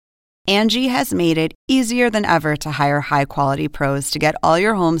Angie has made it easier than ever to hire high-quality pros to get all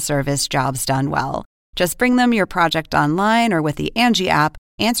your home service jobs done well. Just bring them your project online or with the Angie app,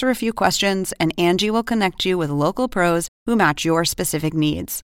 answer a few questions, and Angie will connect you with local pros who match your specific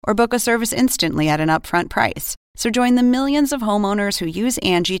needs. Or book a service instantly at an upfront price. So join the millions of homeowners who use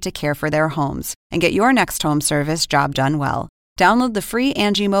Angie to care for their homes and get your next home service job done well. Download the free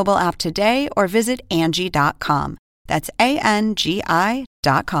Angie mobile app today or visit Angie.com. That's ANGI.com.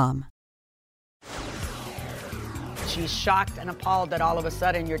 She's shocked and appalled that all of a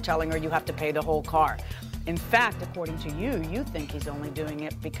sudden you're telling her you have to pay the whole car. In fact, according to you, you think he's only doing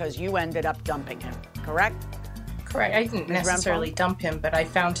it because you ended up dumping him, correct? Correct. I didn't necessarily dump him, but I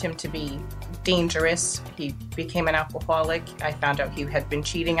found him to be dangerous. He became an alcoholic. I found out he had been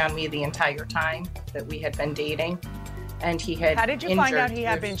cheating on me the entire time that we had been dating. And he had How did you find out he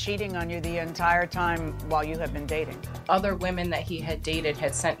had been cheating on you the entire time while you had been dating? Other women that he had dated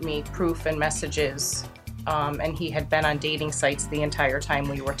had sent me proof and messages, and he had been on dating sites the entire time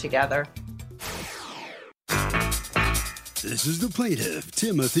we were together. This is the plaintiff,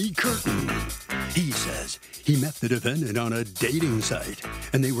 Timothy Curtin. He says he met the defendant on a dating site,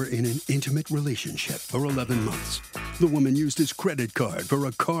 and they were in an intimate relationship for 11 months. The woman used his credit card for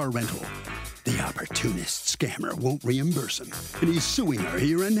a car rental. The opportunist scammer won't reimburse him, and he's suing her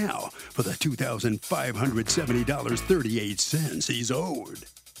here and now for the $2,570.38 he's owed.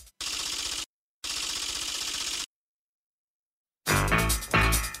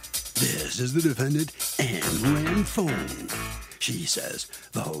 This is the defendant, Anne Ranfone. She says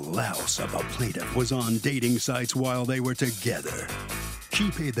the louse of a plaintiff was on dating sites while they were together. She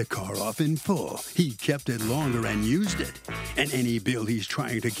paid the car off in full. He kept it longer and used it. And any bill he's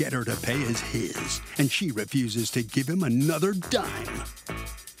trying to get her to pay is his. And she refuses to give him another dime.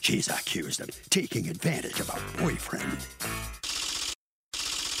 She's accused of taking advantage of a boyfriend.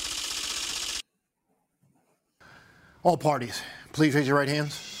 All parties, please raise your right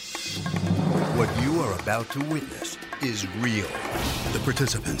hands. What you are about to witness is real. The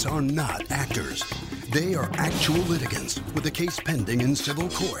participants are not actors. They are actual litigants with a case pending in civil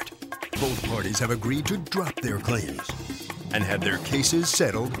court. Both parties have agreed to drop their claims and have their cases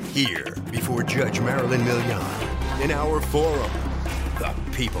settled here before Judge Marilyn Milian in our forum, the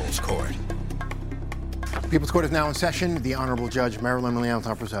People's Court. People's Court is now in session. The Honorable Judge Marilyn Milian is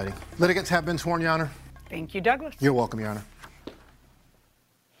now presiding. Litigants have been sworn, Your Honor. Thank you, Douglas. You're welcome, Your Honor.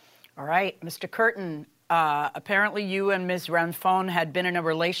 All right, Mr. Curtin, apparently you and Ms. Ranfone had been in a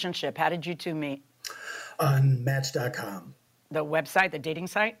relationship. How did you two meet? On Match.com. The website, the dating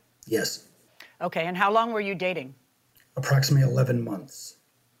site? Yes. Okay, and how long were you dating? Approximately 11 months.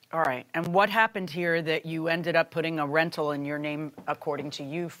 All right, and what happened here that you ended up putting a rental in your name, according to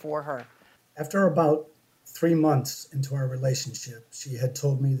you, for her? After about 3 months into our relationship, she had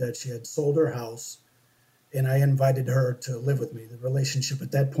told me that she had sold her house, and I invited her to live with me. The relationship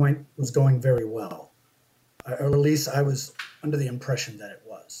at that point was going very well. Or at least I was under the impression that it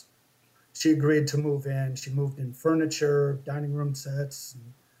was. She agreed to move in. She moved in furniture, dining room sets,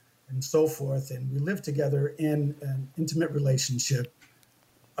 and so forth. And we lived together in an intimate relationship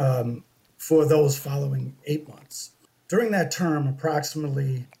for those following 8 months. During that term,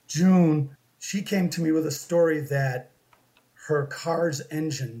 approximately June, she came to me with a story that her car's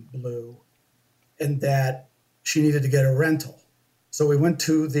engine blew and that she needed to get a rental. So we went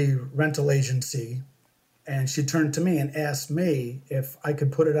to the rental agency, and she turned to me and asked me if I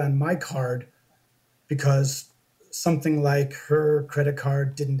could put it on my card because something like her credit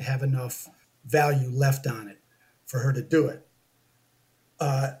card didn't have enough value left on it for her to do it.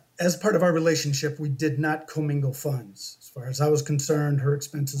 As part of our relationship, we did not commingle funds. As far as I was concerned, her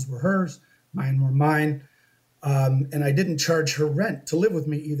expenses were hers, mine were mine. And I didn't charge her rent to live with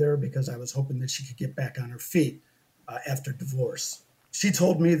me either because I was hoping that she could get back on her feet after divorce. She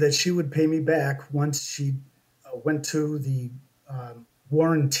told me that she would pay me back once she went to the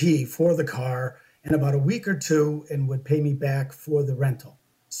warranty for the car in about a week or two and would pay me back for the rental.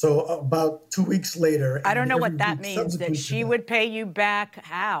 So about 2 weeks later... I don't know what that means, that she would pay you back.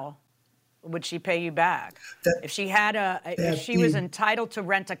 How would she pay you back? If she was entitled to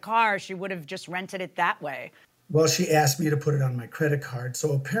rent a car, she would have just rented it that way. Well, she asked me to put it on my credit card.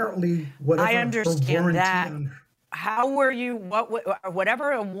 So apparently, whatever I understand her warranty that. on... How were you,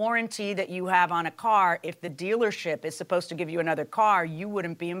 whatever a warranty that you have on a car, if the dealership is supposed to give you another car, you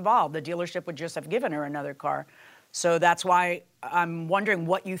wouldn't be involved. The dealership would just have given her another car. So that's why I'm wondering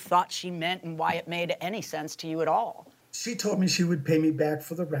what you thought she meant and why it made any sense to you at all. She told me she would pay me back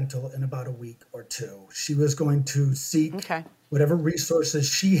for the rental in about a week or two. She was going to seek whatever resources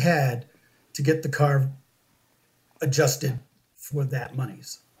she had to get the car adjusted for that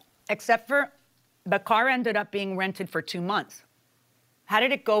monies. Except for the car ended up being rented for 2 months. How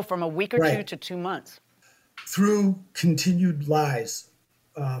did it go from a week or two to 2 months? Through continued lies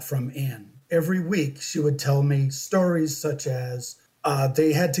from Ann. Every week she would tell me stories such as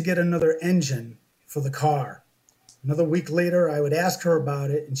they had to get another engine for the car. Another week later, I would ask her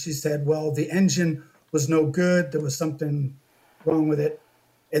about it, and she said, well, the engine was no good. There was something wrong with it,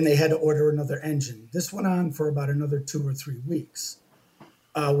 and they had to order another engine. This went on for about another 2 or 3 weeks,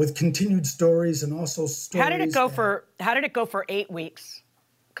 with continued stories and also stories. How did it go for 8 weeks?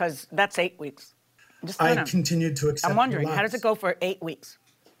 Because that's 8 weeks. I continued to accept. I'm wondering, lies. how does it go for 8 weeks?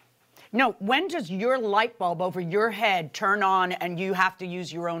 No, when does your light bulb over your head turn on and you have to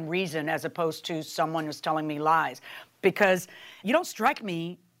use your own reason as opposed to someone who's telling me lies? Because you don't strike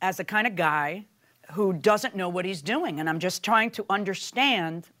me as the kind of guy who doesn't know what he's doing. And I'm just trying to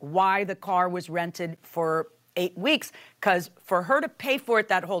understand why the car was rented for 8 weeks. Because for her to pay for it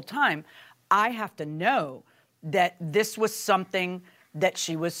that whole time, I have to know that this was something that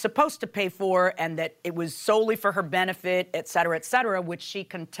she was supposed to pay for and that it was solely for her benefit, et cetera, which she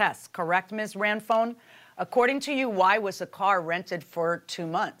contests. Correct, Ms. Ranfone? According to you, why was the car rented for 2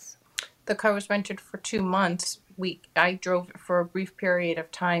 months? The car was rented for 2 months. I drove it for a brief period of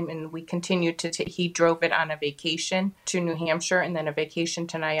time, and we continued to he drove it on a vacation to New Hampshire and then a vacation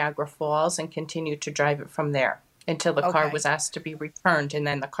to Niagara Falls and continued to drive it from there until the car was asked to be returned, and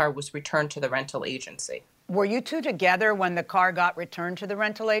then the car was returned to the rental agency. Were you two together when the car got returned to the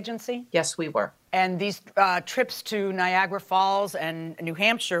rental agency? Yes, we were. And these trips to Niagara Falls and New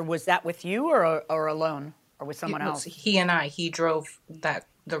Hampshire, was that with you or alone or with someone else? He and I. He drove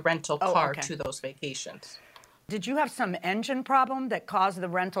the rental car to those vacations. Did you have some engine problem that caused the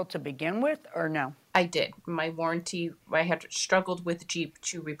rental to begin with, or no? I did. My warranty, I had struggled with Jeep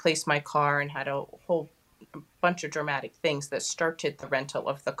to replace my car and had a whole bunch of dramatic things that started the rental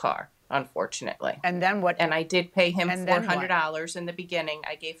of the car, unfortunately. And then what? And I did pay him $400 in the beginning.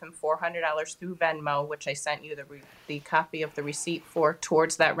 I gave him $400 through Venmo, which I sent you the copy of the receipt for,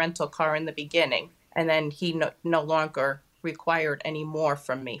 towards that rental car in the beginning. And then he no longer required any more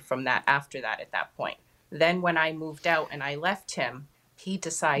from me from that after that at that point. Then when I moved out and I left him, he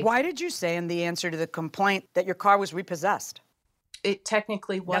decided... Why did you say in the answer to the complaint that your car was repossessed? It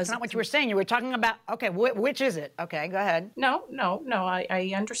technically was... That's not what you were saying. You were talking about... Okay, which is it? Okay, go ahead. No.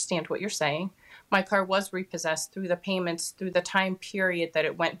 I understand what you're saying. My car was repossessed through the payments, through the time period that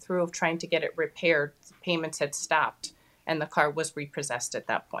it went through of trying to get it repaired. The payments had stopped, and the car was repossessed at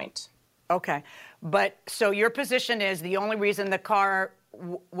that point. Okay. But so your position is the only reason the car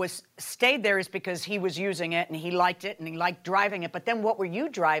stayed there is because he was using it and he liked it and he liked driving it. But then what were you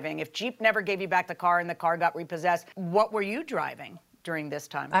driving? If Jeep never gave you back the car and the car got repossessed, what were you driving during this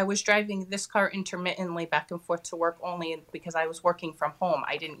time? I was driving this car intermittently back and forth to work only because I was working from home.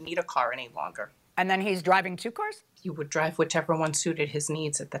 I didn't need a car any longer. And then he's driving 2 cars? He would drive whichever one suited his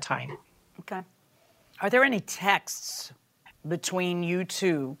needs at the time. Okay. Are there any texts between you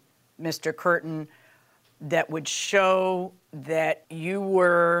two, Mr. Curtin, that would show that you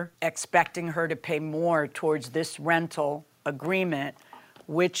were expecting her to pay more towards this rental agreement,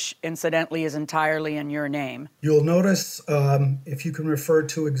 which incidentally is entirely in your name? You'll notice, if you can refer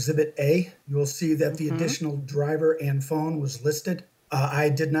to Exhibit A, you'll see that the additional driver and phone was listed. I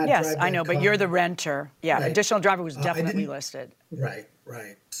did not drive that I know, car. But you're the renter. Yeah, Right. Additional driver was definitely listed. Right.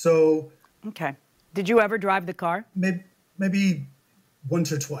 So... Okay. Did you ever drive the car? Maybe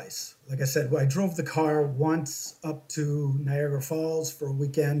once or twice. Like I said, I drove the car once up to Niagara Falls for a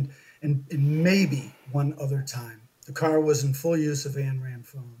weekend and maybe one other time. The car was in full use of Ann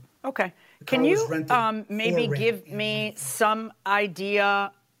Ranfone. Okay. Can you maybe give me some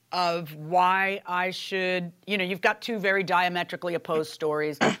idea of why I should, you've got 2 very diametrically opposed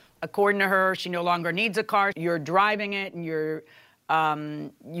stories. According to her, she no longer needs a car. You're driving it and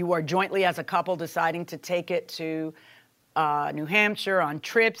you are jointly as a couple deciding to take it to New Hampshire on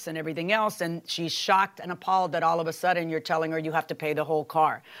trips and everything else, and she's shocked and appalled that all of a sudden you're telling her you have to pay the whole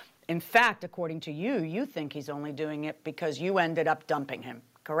car. In fact, according to you, you think he's only doing it because you ended up dumping him,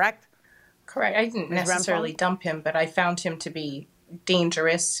 correct? Correct. I didn't necessarily dump him, but I found him to be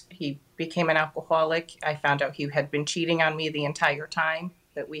dangerous. He became an alcoholic. I found out he had been cheating on me the entire time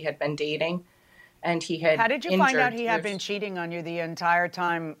that we had been dating, and he had... How did you find out he had been cheating on you the entire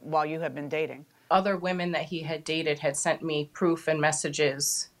time while you had been dating? Other women that he had dated had sent me proof and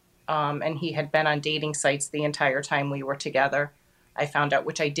messages, and he had been on dating sites the entire time we were together. I found out,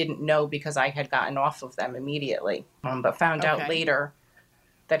 which I didn't know because I had gotten off of them immediately, but found out later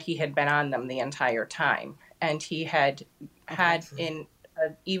that he had been on them the entire time. And he had in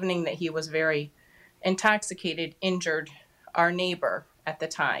an evening that he was very intoxicated, injured our neighbor at the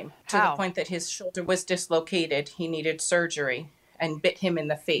time, to How? the point that his shoulder was dislocated. He needed surgery and bit him in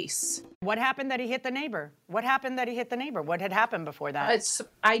the face. What happened that he hit the neighbor? What happened that he hit the neighbor? What had happened before that?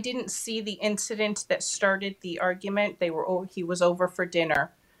 I didn't see the incident that started the argument. He was over for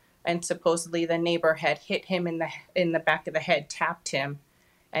dinner, and supposedly the neighbor had hit him in the back of the head, tapped him,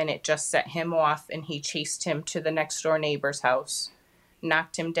 and it just set him off, and he chased him to the next door neighbor's house,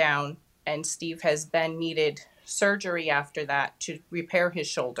 knocked him down, and Steve has then needed surgery after that to repair his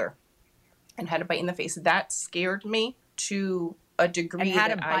shoulder and had a bite in the face. That scared me to a degree. And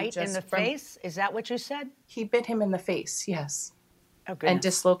had a bite in the face? Is that what you said? He bit him in the face, yes. Oh, goodness. And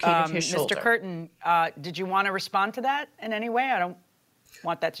dislocated his shoulder. Mr. Curtin, did you want to respond to that in any way? I don't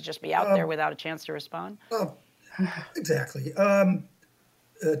want that to just be out there without a chance to respond. Exactly. To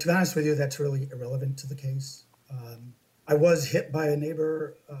be honest with you, that's really irrelevant to the case. I was hit by a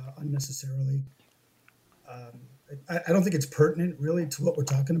neighbor unnecessarily. I don't think it's pertinent, really, to what we're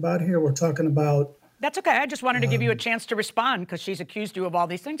talking about here. We're talking about... That's okay. I just wanted to give you a chance to respond because she's accused you of all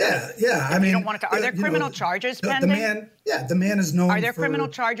these things. Yeah. I mean, you don't want to. Are there criminal charges pending? The man is known. Are there criminal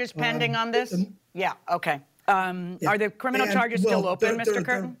charges pending on this? Yeah. Okay. Are the criminal charges still open, Mr.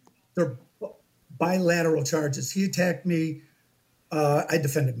 Curtin? They're bilateral charges. He attacked me. I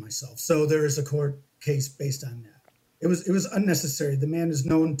defended myself. So there is a court case based on that. It was unnecessary. The man is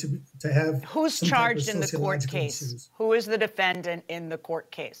known to have. Who's charged in the court case? Issues. Who is the defendant in the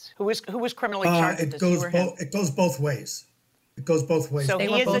court case? Who was criminally charged? It goes both ways. It goes both ways. So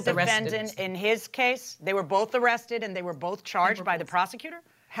he is a defendant in his case. They were both arrested and they were both charged by the prosecutor.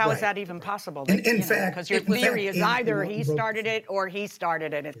 How is that even possible? In fact, because your theory is either he started it or he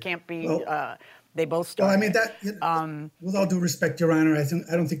started it. It can't be. They both started. Well, I mean with all due respect, Your Honor, I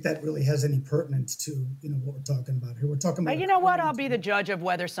don't think that really has any pertinence to what we're talking about here. We're talking about. You know what? I'll be the judge of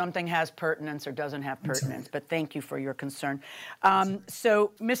whether something has pertinence or doesn't have pertinence. But thank you for your concern.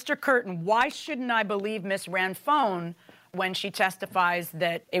 So, Mr. Curtin, why shouldn't I believe Ms. Ranfone when she testifies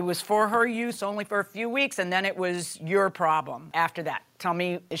that it was for her use only for a few weeks and then it was your problem after that? Tell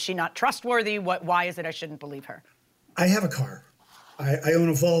me, is she not trustworthy? Why is it I shouldn't believe her? I have a car. I own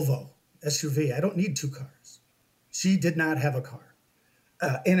a Volvo SUV. I don't need two cars. She did not have a car.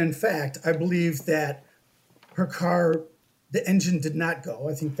 And in fact, I believe that her car, the engine did not go.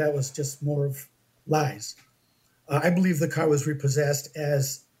 I think that was just more of lies. I believe the car was repossessed,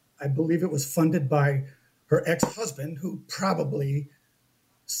 as I believe it was funded by her ex-husband, who probably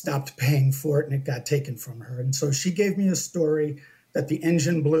stopped paying for it and it got taken from her. And so she gave me a story that the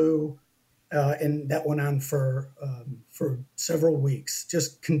engine blew, and that went on for several weeks,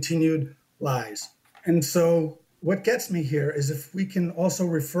 just continued lies. And so what gets me here is if we can also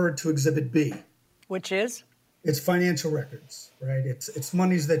refer to Exhibit B. Which is? It's financial records, right? It's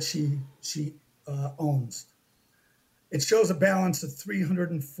monies that she owns. It shows a balance of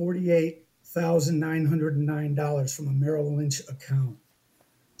 $348,909 from a Merrill Lynch account.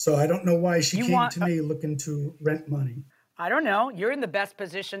 So I don't know why she came to me looking to rent money. I don't know. You're in the best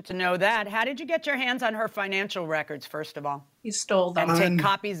position to know that. How did you get your hands on her financial records, first of all? He stole them. And take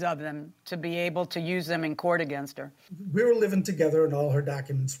copies of them to be able to use them in court against her. We were living together and all her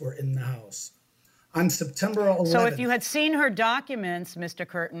documents were in the house. On September 11th. So if you had seen her documents, Mr.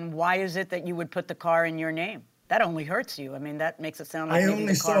 Curtin, why is it that you would put the car in your name? That only hurts you. I mean, that makes it sound like maybe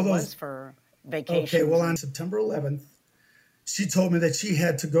the car was for vacation. Okay, well, on September 11th, she told me that she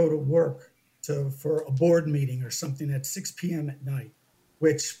had to go to work for a board meeting or something at 6 p.m. at night,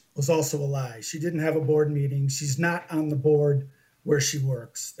 which was also a lie. She didn't have a board meeting. She's not on the board where she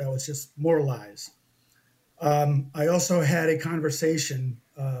works. That was just more lies. I also had a conversation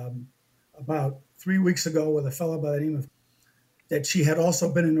about 3 weeks ago with a fellow by the name of that she had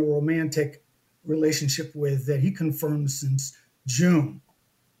also been in a romantic relationship with that he confirmed since June,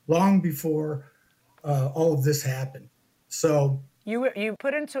 long before all of this happened. So you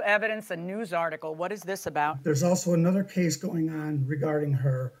put into evidence a news article. What is this about? There's also another case going on regarding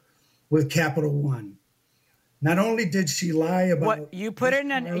her with Capital One. Not only did she lie about what you put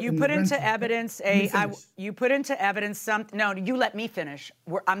into evidence something. No, you let me finish.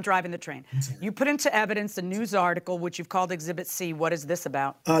 I'm driving the train. You put into evidence a news article which you've called Exhibit C. What is this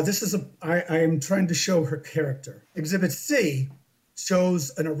about? I am trying to show her character. Exhibit C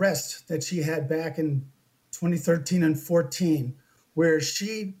shows an arrest that she had back in 2013 and 14, where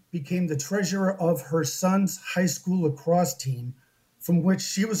she became the treasurer of her son's high school lacrosse team, from which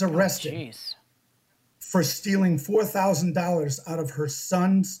she was arrested for stealing $4,000 out of her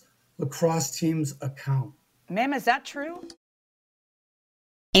son's lacrosse team's account. Ma'am, is that true?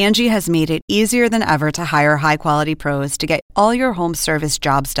 Angie has made it easier than ever to hire high-quality pros to get all your home service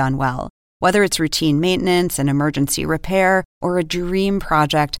jobs done well. Whether it's routine maintenance, an emergency repair, or a dream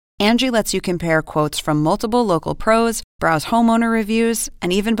project, Angie lets you compare quotes from multiple local pros, browse homeowner reviews,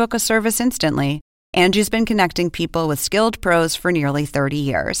 and even book a service instantly. Angie's been connecting people with skilled pros for nearly 30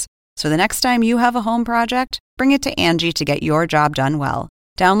 years. So the next time you have a home project, bring it to Angie to get your job done well.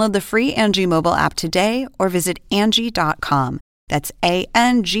 Download the free Angie mobile app today or visit Angie.com. That's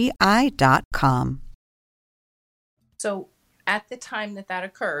ANGI.com. So at the time that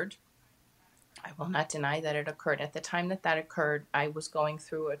occurred, I will not deny that it occurred. At the time that occurred, I was going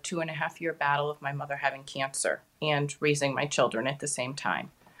through a 2.5-year battle of my mother having cancer and raising my children at the same time.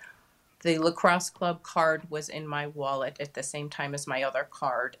 The lacrosse club card was in my wallet at the same time as my other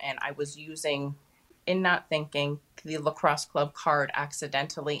card, and I was using, in not thinking, the lacrosse club card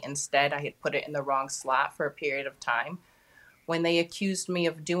accidentally. Instead, I had put it in the wrong slot for a period of time. When they accused me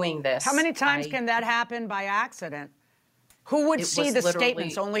of doing this... How many times can that happen by accident? Who would see the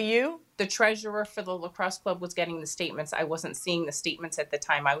statements? Only you? The treasurer for the lacrosse club was getting the statements. I wasn't seeing the statements at the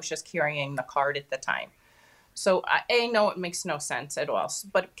time. I was just carrying the card at the time. So I know it makes no sense at all,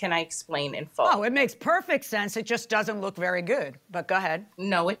 but can I explain in full? Oh, it makes perfect sense. It just doesn't look very good, but go ahead.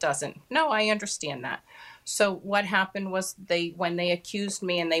 No, it doesn't. No, I understand that. So what happened was when they accused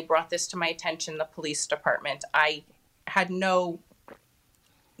me and they brought this to my attention, the police department, I had no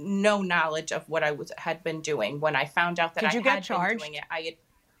knowledge of what I had been doing. When I found out that I had been doing it,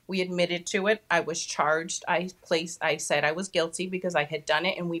 we admitted to it. I was charged. I said I was guilty because I had done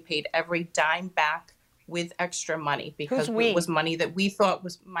it, and we paid every dime back with extra money because it was money that we thought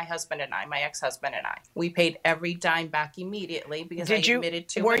was my husband and I, my ex-husband and I. We paid every dime back immediately because I admitted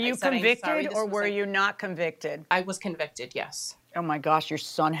to it. Were you convicted or were you not convicted? I was convicted, yes. Oh my gosh, your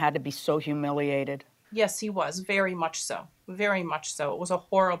son had to be so humiliated. Yes, he was. Very much so. Very much so. It was a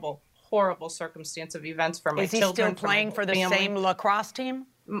horrible, horrible circumstance of events for my children. Is he still playing for the same lacrosse team?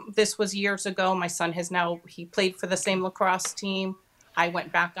 This was years ago. My son he played for the same lacrosse team. I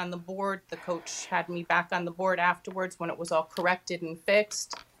went back on the board. The coach had me back on the board afterwards when it was all corrected and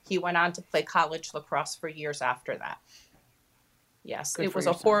fixed. He went on to play college lacrosse for years after that. Yes, it was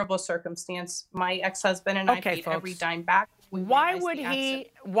a horrible circumstance. My ex-husband and I paid every dime back. Why would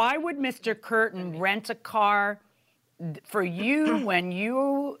Mr. Curtin rent a car for you when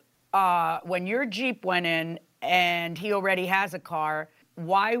your Jeep went in and he already has a car?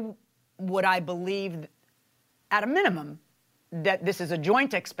 Why would I believe, at a minimum, that this is a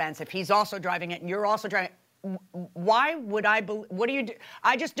joint expense if he's also driving it and you're also driving it? Why would I believe? What do you do?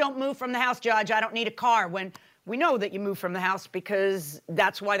 I just don't move from the house, Judge. I don't need a car. When we know that you moved from the house because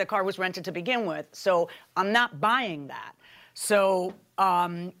that's why the car was rented to begin with. So I'm not buying that. So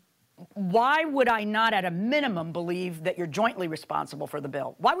why would I not, at a minimum, believe that you're jointly responsible for the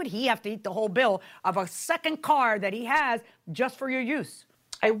bill? Why would he have to eat the whole bill of a second car that he has just for your use?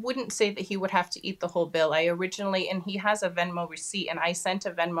 I wouldn't say that he would have to eat the whole bill. And he has a Venmo receipt, and I sent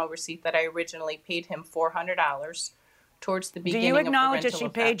a Venmo receipt that I originally paid him $400 towards the beginning of the rental of that car. Do you acknowledge that she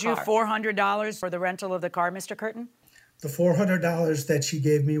paid you $400 for the rental of the car, Mr. Curtin? The $400 that she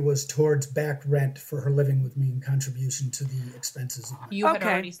gave me was towards back rent for her living with me in contribution to the expenses. You had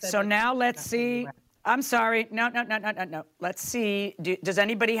already said so now let's see. I'm sorry. No. Let's see. Does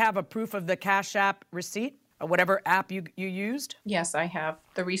anybody have a proof of the Cash App receipt? Or whatever app you used? Yes, I have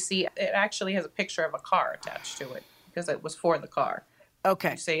the receipt. It actually has a picture of a car attached to it because it was for the car.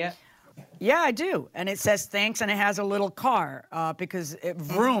 Okay. You see it? Yeah, I do. And it says thanks, and it has a little car because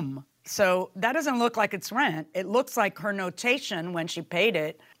vroom. So that doesn't look like it's rent. It looks like her notation when she paid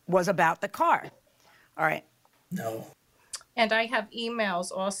it was about the car. All right. No. And I have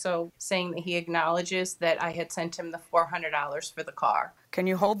emails also saying that he acknowledges that I had sent him the $400 for the car. Can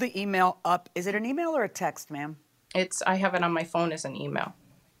you hold the email up? Is it an email or a text, ma'am? I have it on my phone as an email.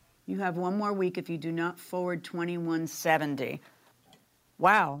 You have one more week if you do not forward 2170.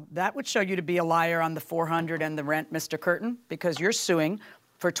 Wow, that would show you to be a liar on the $400 and the rent, Mr. Curtin, because you're suing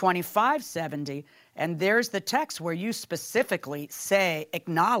for $2570. And there's the text where you specifically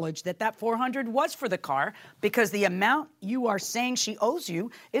acknowledge that $400 was for the car because the amount you are saying she owes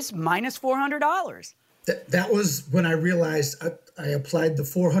you is minus $400. That was when I realized I applied the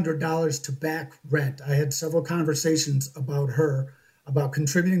 $400 to back rent. I had several conversations about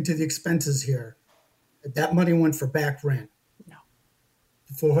contributing to the expenses here. That money went for back rent. No.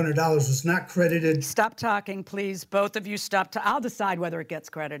 The $400 was not credited. Stop talking, please. Both of you stop. I'll decide whether it gets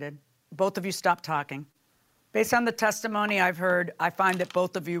credited. Both of you stop talking. Based on the testimony I've heard, I find that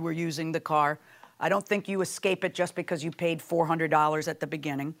both of you were using the car. I don't think you escape it just because you paid $400 at the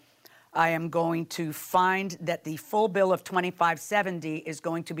beginning. I am going to find that the full bill of $2570 is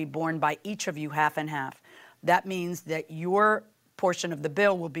going to be borne by each of you half and half. That means that your portion of the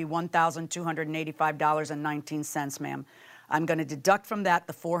bill will be $1,285.19, ma'am. I'm going to deduct from that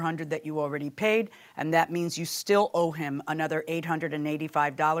the $400 that you already paid, and that means you still owe him another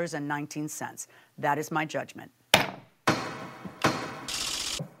 $885.19. That is my judgment.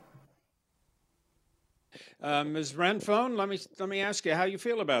 Ms. Renfone, let me ask you how you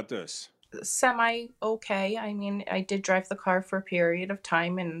feel about this. Semi-okay. I mean, I did drive the car for a period of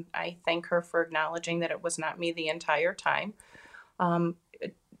time, and I thank her for acknowledging that it was not me the entire time.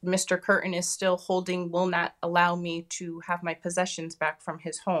 Mr. Curtin is still will not allow me to have my possessions back from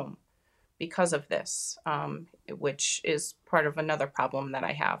his home because of this, which is part of another problem that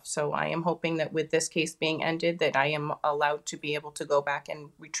I have. So I am hoping that with this case being ended, that I am allowed to be able to go back and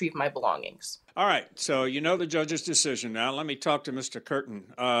retrieve my belongings. All right, so you know the judge's decision. Now let me talk to Mr.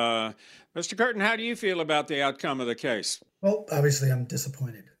 Curtin. Mr. Curtin, how do you feel about the outcome of the case? Well, obviously I'm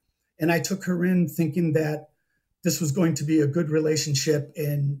disappointed. And I took her in thinking that this was going to be a good relationship,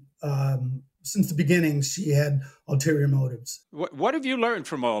 and since the beginning, she had ulterior motives. What have you learned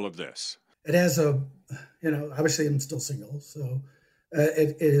from all of this? It has obviously I'm still single, so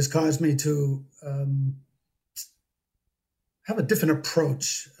it has caused me to have a different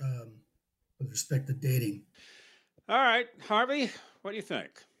approach with respect to dating. All right, Harvey, what do you think?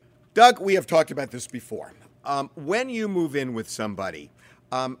 Doug, we have talked about this before. When you move in with somebody,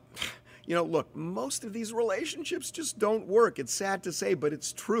 look, most of these relationships just don't work. It's sad to say, but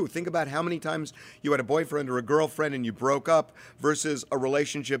it's true. Think about how many times you had a boyfriend or a girlfriend and you broke up versus a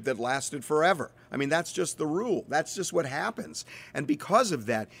relationship that lasted forever. I mean, that's just the rule. That's just what happens. And because of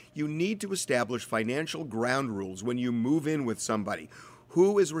that, you need to establish financial ground rules when you move in with somebody.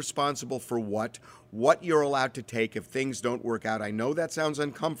 Who is responsible for what you're allowed to take if things don't work out. I know that sounds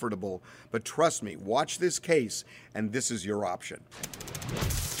uncomfortable, but trust me, watch this case, and this is your option.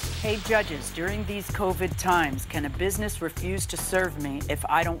 Hey, judges, during these COVID times, can a business refuse to serve me if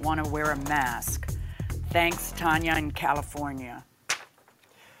I don't want to wear a mask? Thanks, Tanya in California.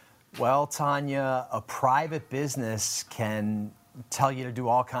 Well, Tanya, a private business can tell you to do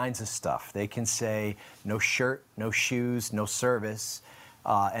all kinds of stuff. They can say no shirt, no shoes, no service.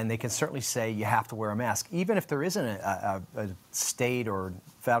 And they can certainly say you have to wear a mask. Even if there isn't a state or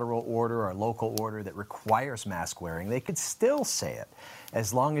federal order or local order that requires mask wearing, they could still say it,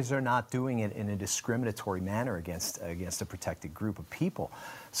 as long as they're not doing it in a discriminatory manner against a protected group of people.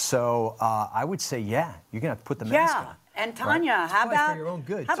 So I would say, yeah, you're going to have to put the mask on. And Tanya, right? how about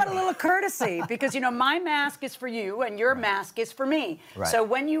a little courtesy? Because, my mask is for you and your mask is for me. Right. So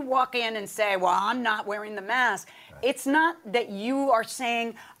when you walk in and say, well, I'm not wearing the mask, it's not that you are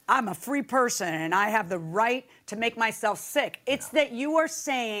saying, I'm a free person and I have the right to make myself sick. It's that you are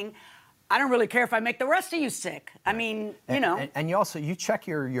saying, I don't really care if I make the rest of you sick. I mean, And you check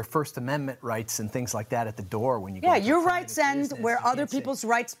your First Amendment rights and things like that at the door when you go. Yeah, your rights end where other people's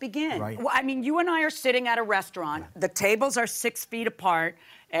rights begin. Right. Well, I mean, you and I are sitting at a restaurant. The tables are 6 feet apart.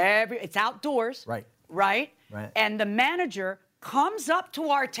 It's outdoors. Right. Right? Right. And the manager comes up to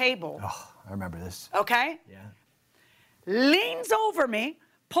our table. Oh, I remember this. Okay? Yeah. Leans over me,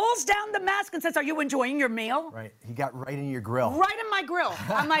 pulls down the mask and says, are you enjoying your meal? Right. He got right in your grill. Right in my grill.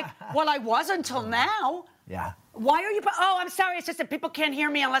 I'm like, well, I was until now. Yeah. Why are you? Oh, I'm sorry. It's just that people can't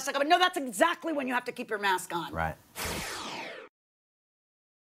hear me unless I go. No, that's exactly when you have to keep your mask on. Right.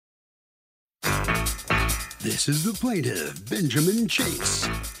 This is the plaintiff, Benjamin Chase.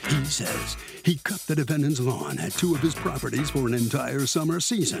 He says he cut the defendant's lawn at 2 of his properties for an entire summer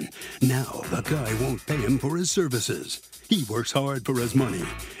season. Now the guy won't pay him for his services. He works hard for his money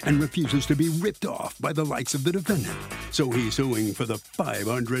and refuses to be ripped off by the likes of the defendant. So he's suing for the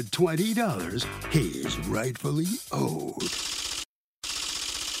 $520 he's rightfully owed.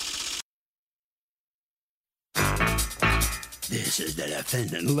 This is the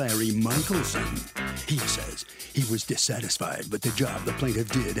defendant, Larry Michelson. He says he was dissatisfied with the job the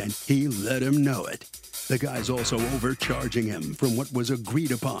plaintiff did, and he let him know it. The guy's also overcharging him from what was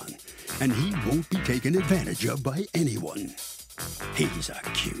agreed upon, and he won't be taken advantage of by anyone. He's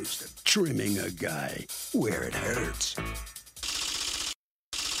accused of trimming a guy where it hurts.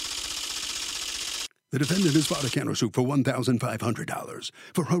 The defendant has filed a countersuit for $1,500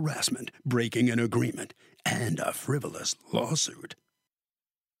 for harassment, breaking an agreement, and a frivolous lawsuit.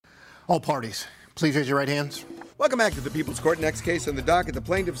 All parties, please raise your right hands. Welcome back to the People's Court. Next case on the docket. The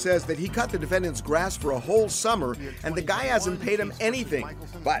plaintiff says that he cut the defendant's grass for a whole summer and the guy hasn't paid him anything.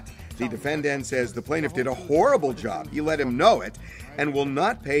 But the defendant says the plaintiff did a horrible job. He let him know it and will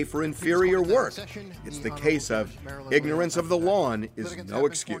not pay for inferior work. It's the case of ignorance of the lawn is no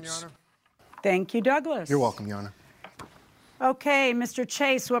excuse. Thank you, Douglas. You're welcome, Your Honor. Okay, Mr.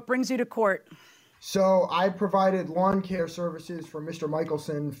 Chase, what brings you to court? So I provided lawn care services for Mr.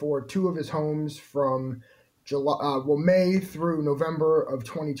 Michelson for 2 of his homes from May through November of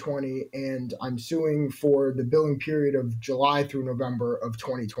 2020, and I'm suing for the billing period of July through November of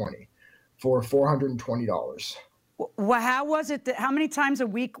 2020 for $420. Well, how was it? How many times a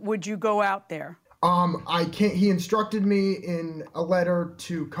week would you go out there? I can't. He instructed me in a letter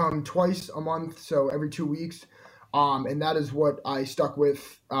to come twice a month, so every 2 weeks, and that is what I stuck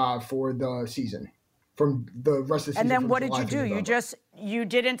with for the season, from the rest of the season. And then what did you do? You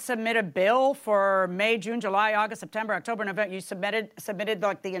didn't submit a bill for May, June, July, August, September, October, November. You submitted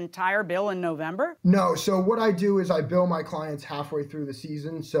like the entire bill in November? No. So what I do is I bill my clients halfway through the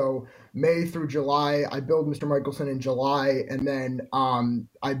season. So May through July, I billed Mr. Michelson in July, and then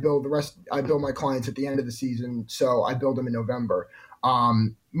I bill my clients at the end of the season. So I billed them in November.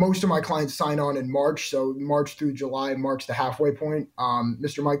 Most of my clients sign on in March, so March through July marks the halfway point.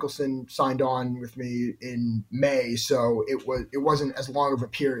 Mr. Michelson signed on with me in May, so it wasn't as long of a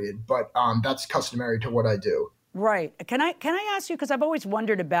period, but that's customary to what I do. Right. Can I ask you, because I've always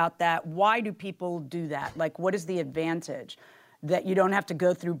wondered about that, why do people do that? Like, what is the advantage? That you don't have to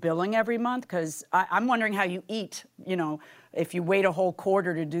go through billing every month? Because I'm wondering how you eat, if you wait a whole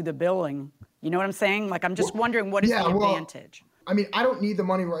quarter to do the billing. You know what I'm saying? Like, I'm just wondering, what is the advantage? I mean, I don't need the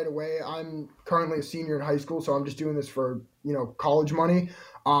money right away. I'm currently a senior in high school, so I'm just doing this for, college money.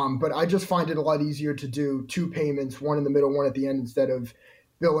 But I just find it a lot easier to do 2 payments, one in the middle, one at the end, instead of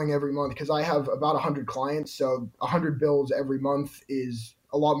billing every month, because I have about 100 clients. So 100 bills every month is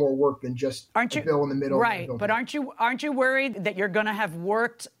a lot more work than just a bill in the middle. Right. But aren't you worried that you're going to have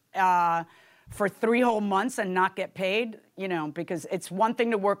worked for 3 whole months and not get paid? Because it's one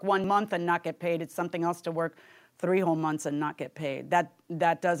thing to work 1 month and not get paid. It's something else to work 3 whole months and not get paid.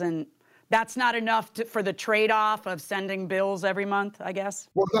 That's not enough for the trade-off of sending bills every month, I guess.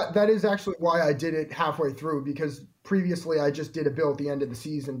 Well, that is actually why I did it halfway through, because previously I just did a bill at the end of the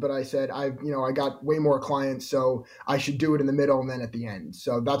season, but I said I got way more clients, so I should do it in the middle and then at the end.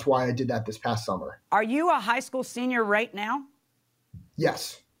 So that's why I did that this past summer. Are you a high school senior right now?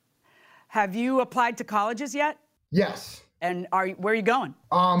 Yes. Have you applied to colleges yet? Yes. And where are you going?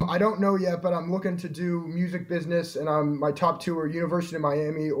 I don't know yet, but I'm looking to do music business, and my top 2 are University of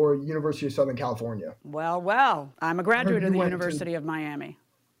Miami or University of Southern California. Well, I'm a graduate of the University of Miami.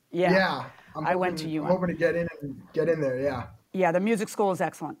 Yeah. Yeah. I went to UM. I'm hoping to get in there, yeah. Yeah, the music school is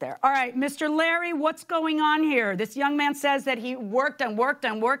excellent there. All right, Mr. Larry, what's going on here? This young man says that he worked every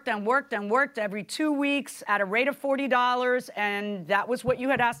 2 weeks at a rate of $40, and that was what you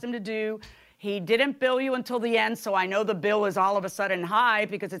had asked him to do. He didn't bill you until the end, so I know the bill is all of a sudden high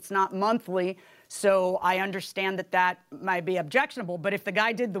because it's not monthly. So I understand that might be objectionable. But if the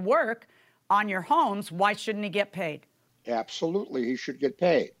guy did the work on your homes, why shouldn't he get paid? Absolutely, he should get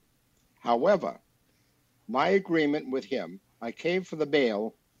paid. However, my agreement with him, I came for the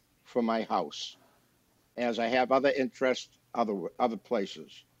bail for my house, as I have other interests, other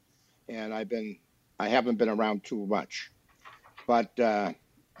places, and I haven't been around too much. But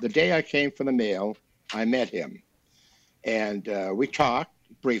the day I came for the mail, I met him, and we talked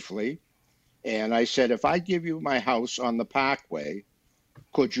briefly, and I said, if I give you my house on the Parkway,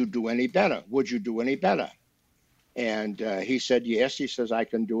 could you do any better? Would you do any better? And he said, yes. He says, I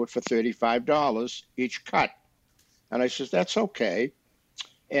can do it for $35 each cut. And I says, that's okay.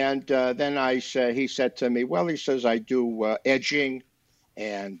 And then he said to me, well, he says, I do edging,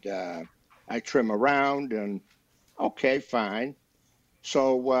 and I trim around, and okay, fine.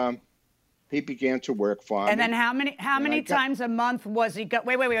 So he began to work for me. And then how many times a month was he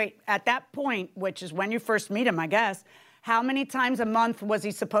wait. At that point, which is when you first meet him, I guess, how many times a month was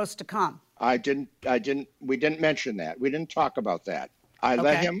he supposed to come? We didn't mention that. We didn't talk about that. I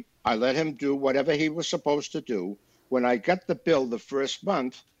let him do whatever he was supposed to do. When I got the bill the first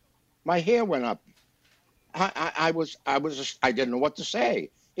month, my hair went up. I didn't know what to say.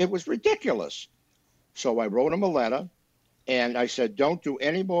 It was ridiculous. So I wrote him a letter. And I said, don't do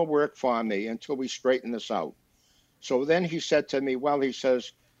any more work for me until we straighten this out. So then he said to me, well, he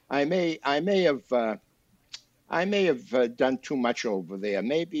says, I may have done too much over there.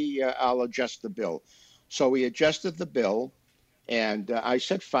 Maybe I'll adjust the bill. So he adjusted the bill, and I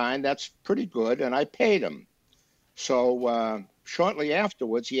said, fine, that's pretty good, and I paid him. So shortly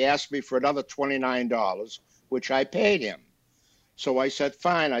afterwards, he asked me for another $29, which I paid him. So I said,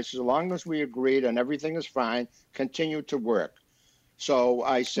 fine. I said, as long as we agreed and everything is fine, continue to work. So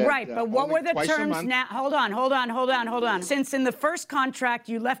I said, right, but what were the terms now? Hold on. Since in the first contract,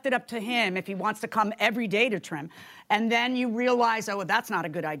 you left it up to him if he wants to come every day to trim, and then you realize, oh, well, that's not a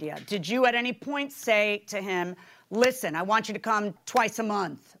good idea. Did you at any point say to him, listen, I want you to come twice a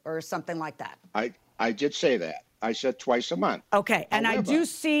month or something like that? I did say that. I said twice a month. Okay, and however,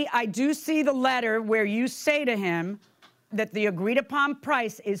 I do see the letter where you say to him that the agreed upon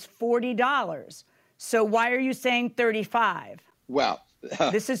price is $40. So why are you saying $35? Well,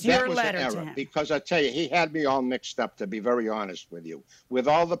 this is your letter to him. Because I tell you, he had me all mixed up, to be very honest with you, with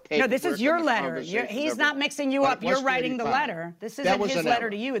all the paperwork. No, this is your letter. He's not mixing you up. You're writing the letter. This isn't his letter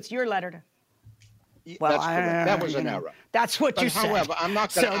to you. It's your letter to. Well, that's correct. That was an error. That's what you said. However, I'm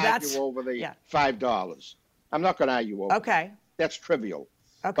not going to argue over the $5. I'm not going to argue over. Okay. That's trivial.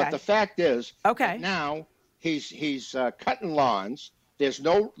 Okay. But the fact is, now he's cutting lawns. There's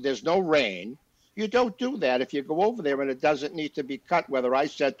no rain. You don't do that if you go over there and it doesn't need to be cut, whether I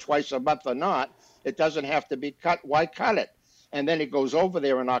said twice a month or not. It doesn't have to be cut. Why cut it? And then he goes over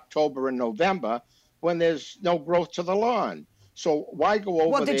there in October and November when there's no growth to the lawn. So why go over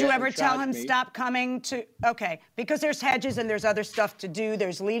there? Well, did you ever tell him stop coming to? Okay, because there's hedges and there's other stuff to do.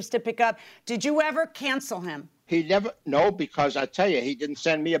 There's leaves to pick up. Did you ever cancel him? He never. No, because I tell you, he didn't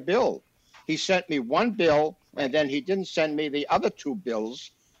send me a bill. He sent me one bill, and then he didn't send me the other two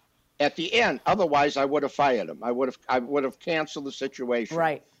bills at the end. Otherwise, I would have fired him. I would have canceled the situation.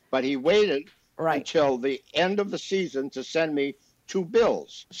 Right. But he waited until the end of the season to send me two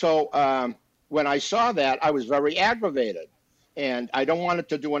bills. So when I saw that, I was very aggravated. And I don't want it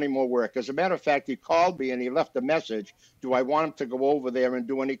to do any more work. As a matter of fact, he called me and he left a message. Do I want him to go over there and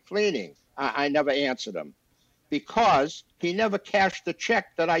do any cleaning? I never answered him because he never cashed the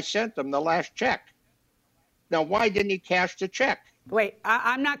check that I sent him, the last check. Now, why didn't he cash the check? Wait,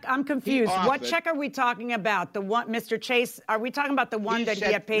 I'm confused. What check are we talking about? The one, Mr. Chase, are we talking about the one that he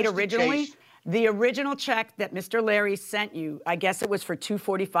had paid originally? The original check that Mr. Larry sent you, I guess it was for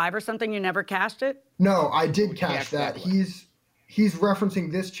 $245 or something. You never cashed it? No, I did cash that. He's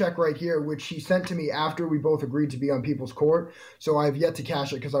referencing this check right here, which he sent to me after we both agreed to be on People's Court. So I've yet to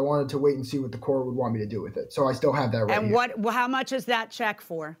cash it because I wanted to wait and see what the court would want me to do with it. So I still have that right here. And how much is that check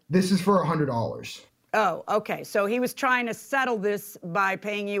for? This is for $100. Oh, okay. So he was trying to settle this by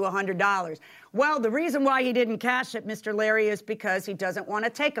paying you $100. Well, the reason why he didn't cash it, Mr. Larry, is because he doesn't want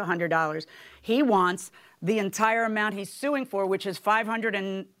to take $100. He wants the entire amount he's suing for, which is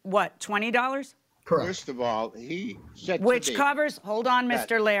 $520? Correct. First of all, he said which covers, hold on,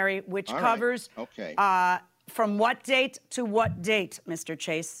 Mr. Larry, which covers from what date to what date, Mr.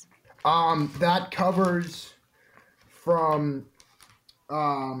 Chase? That covers from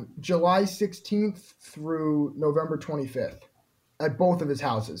July 16th through November 25th at both of his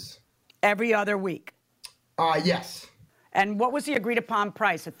houses. Every other week? Yes. And what was the agreed upon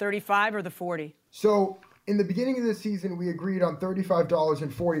price, the $35 or the $40? So in the beginning of the season, we agreed on $35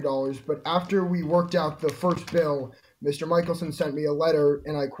 and $40, but after we worked out the first bill, Mr. Michelson sent me a letter,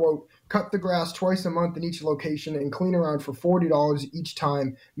 and I quote, cut the grass twice a month in each location and clean around for $40 each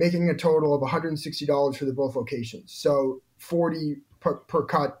time, making a total of $160 for the both locations. So $40 per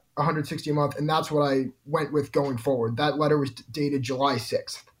cut, $160 a month, and that's what I went with going forward. That letter was dated July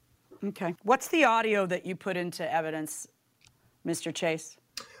 6th. Okay. What's the audio that you put into evidence, Mr. Chase?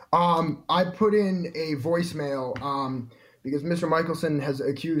 I put in a voicemail because Mr. Michelson has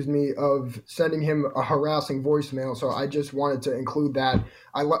accused me of sending him a harassing voicemail, so I just wanted to include that.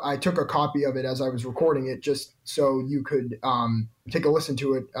 I took a copy of it as I was recording it just so you could take a listen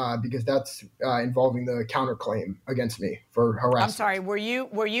to it because that's involving the counterclaim against me for harassment. I'm sorry, were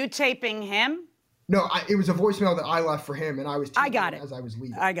you taping him? No, it was a voicemail that I left for him, and I was taping it as I was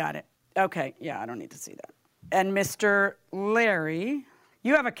leaving. I got it. Okay, yeah, I don't need to see that. And Mr. Larry,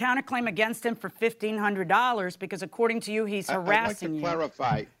 you have a counterclaim against him for $1,500 because according to you, he's harassing you.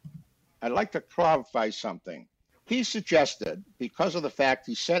 I'd like to clarify something. He suggested, because of the fact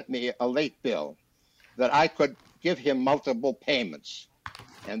he sent me a late bill, that I could give him multiple payments.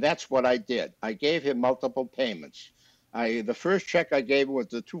 And that's what I did. I gave him multiple payments. The first check I gave him was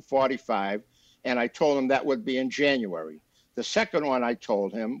the $245, and I told him that would be in January. The second one I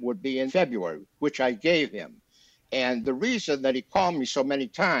told him would be in February, which I gave him. And the reason that he called me so many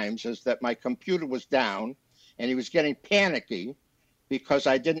times is that my computer was down and he was getting panicky because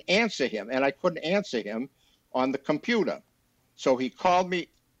I didn't answer him and I couldn't answer him on the computer. So he called me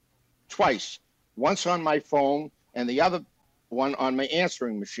twice, once on my phone and the other one on my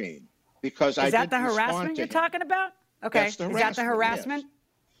answering machine because I didn't respond to him. Is that the harassment you're talking about? Okay. Is that the harassment? Yes.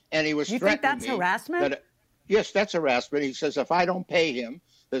 And he was threatening me. You think that's harassment? Yes, that's harassment. He says if I don't pay him,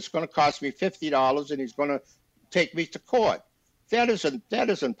 it's going to cost me $50 and he's going to take me to court That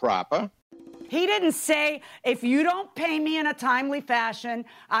isn't proper. He didn't say, if you don't pay me in a timely fashion,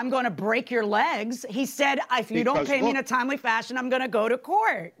 I'm going to break your legs. He said, if you don't pay me in a timely fashion, I'm going to go to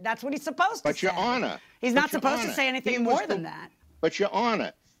court. That's what he's supposed to say. But, Your Honor. He's not supposed to say anything more than that. But, Your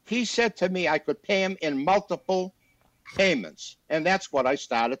Honor, he said to me I could pay him in multiple payments, and that's what I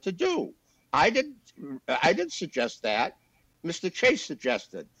started to do. I didn't suggest that. Mr. Chase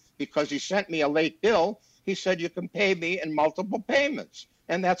suggested, because he sent me a late bill. He said you can pay me in multiple payments,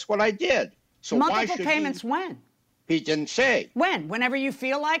 and that's what I did. So multiple payments when? He didn't say. When? Whenever you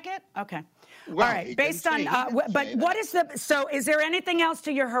feel like it? Okay. Well, all right. Based on, but what is so is there anything else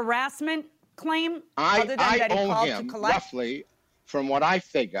to your harassment claim other than that he called to collect? Roughly, from what I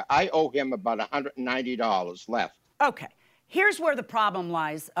figure, I owe him about $190 left. Okay. Here's where the problem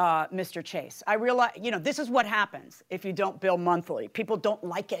lies, Mr. Chase. I realize, this is what happens if you don't bill monthly. People don't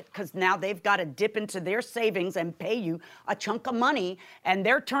like it because now they've got to dip into their savings and pay you a chunk of money, and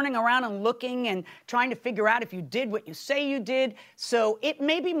they're turning around and looking and trying to figure out if you did what you say you did. So it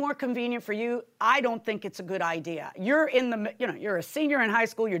may be more convenient for you. I don't think it's a good idea. You're you're a senior in high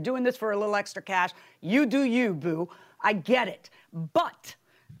school. You're doing this for a little extra cash. You do you, boo. I get it. But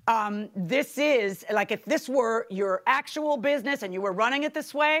this is, like, if this were your actual business and you were running it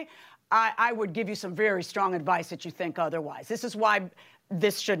this way, I would give you some very strong advice that you think otherwise. This is why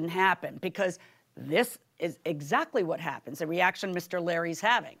this shouldn't happen, because this is exactly what happens, the reaction Mr. Larry's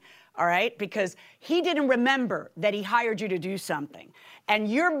having, all right? Because he didn't remember that he hired you to do something.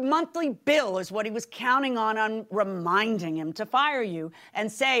 And your monthly bill is what he was counting on reminding him to fire you and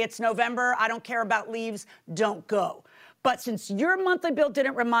say, it's November, I don't care about leaves, don't go. But since your monthly bill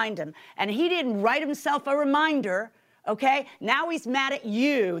didn't remind him, and he didn't write himself a reminder, okay, now he's mad at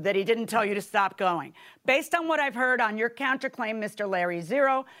you that he didn't tell you to stop going. Based on what I've heard on your counterclaim, Mr. Larry,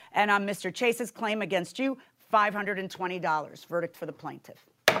 $0, and on Mr. Chase's claim against you, $520. Verdict for the plaintiff.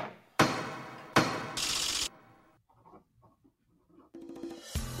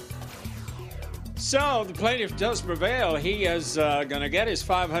 So the plaintiff does prevail. He is going to get his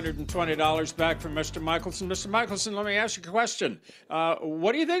 $520 back from Mr. Michelson. Mr. Michelson, let me ask you a question.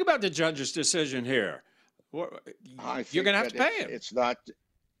 What do you think about the judge's decision here? You're going to have to pay him. It's not.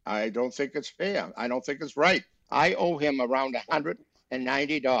 I don't think it's fair. I don't think it's right. I owe him around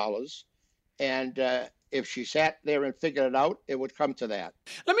 $190, and if she sat there and figured it out, it would come to that.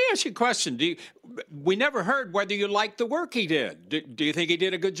 Let me ask you a question. We never heard whether you liked the work he did. Do you think he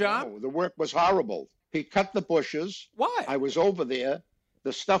did a good job? No, the work was horrible. He cut the bushes. Why? I was over there.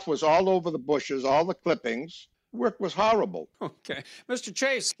 The stuff was all over the bushes, all the clippings. Work was horrible. Okay. Mr.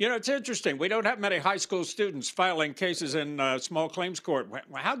 Chase, it's interesting. We don't have many high school students filing cases in small claims court.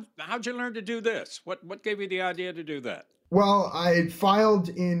 How'd you learn to do this? What gave you the idea to do that? Well, I filed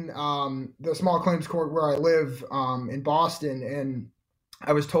in the small claims court where I live in Boston, and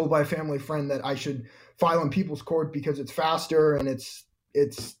I was told by a family friend that I should file in people's court because it's faster and it's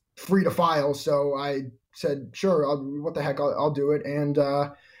free to file. So I said, sure, what the heck, I'll do it. And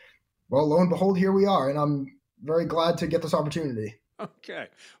well, lo and behold, here we are, and I'm very glad to get this opportunity. Okay.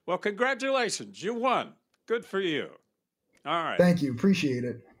 Well, congratulations. You won. Good for you. All right. Thank you. Appreciate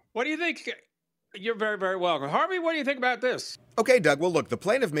it. What do you think? You're very, very welcome. Harvey, what do you think about this? Okay, Doug, well, look, the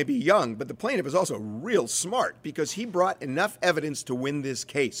plaintiff may be young, but the plaintiff is also real smart because he brought enough evidence to win this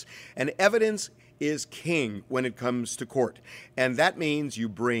case. And evidence is king when it comes to court. And that means you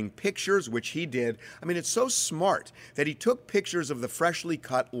bring pictures, which he did. I mean, it's so smart that he took pictures of the freshly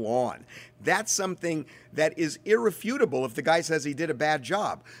cut lawn. That's something that is irrefutable if the guy says he did a bad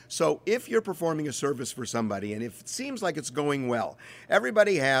job. So if you're performing a service for somebody and if it seems like it's going well,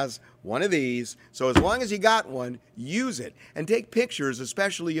 everybody has one of these. So as long as you got one, use it and take pictures,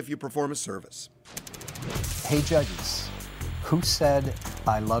 especially if you perform a service. Hey, judges, who said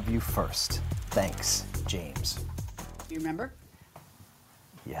I love you first? Thanks, James. You remember?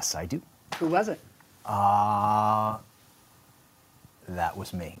 Yes, I do. Who was it? That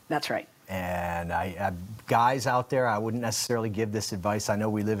was me. That's right. And guys out there, I wouldn't necessarily give this advice. I know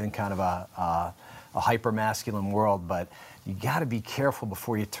we live in kind of a hyper-masculine world, but you got to be careful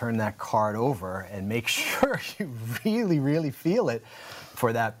before you turn that card over and make sure you really, really feel it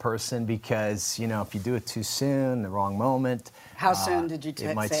for that person, because, if you do it too soon, the wrong moment. How soon did you say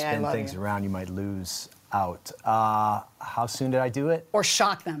I love you? It might spin things around. You might lose out. How soon did I do it? Or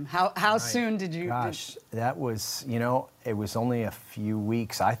shock them. How soon did you? Gosh, that was, it was only a few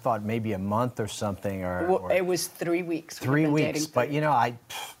weeks. I thought maybe a month or something. Or it was 3 weeks. 3 weeks. But, I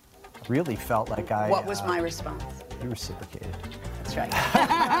really felt like What was my response? You reciprocated. That's right.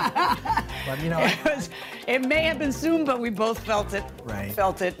 But, it may have been soon, but we both felt it. Right.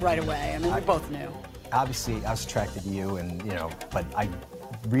 Felt it right away. I mean, we both knew. obviously I was attracted to you, and but I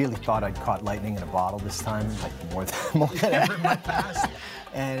really thought I'd caught lightning in a bottle this time, like more than ever in my past.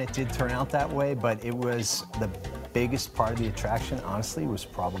 And it did turn out that way, but it was the biggest part of the attraction, honestly, was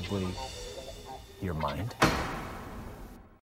probably your mind.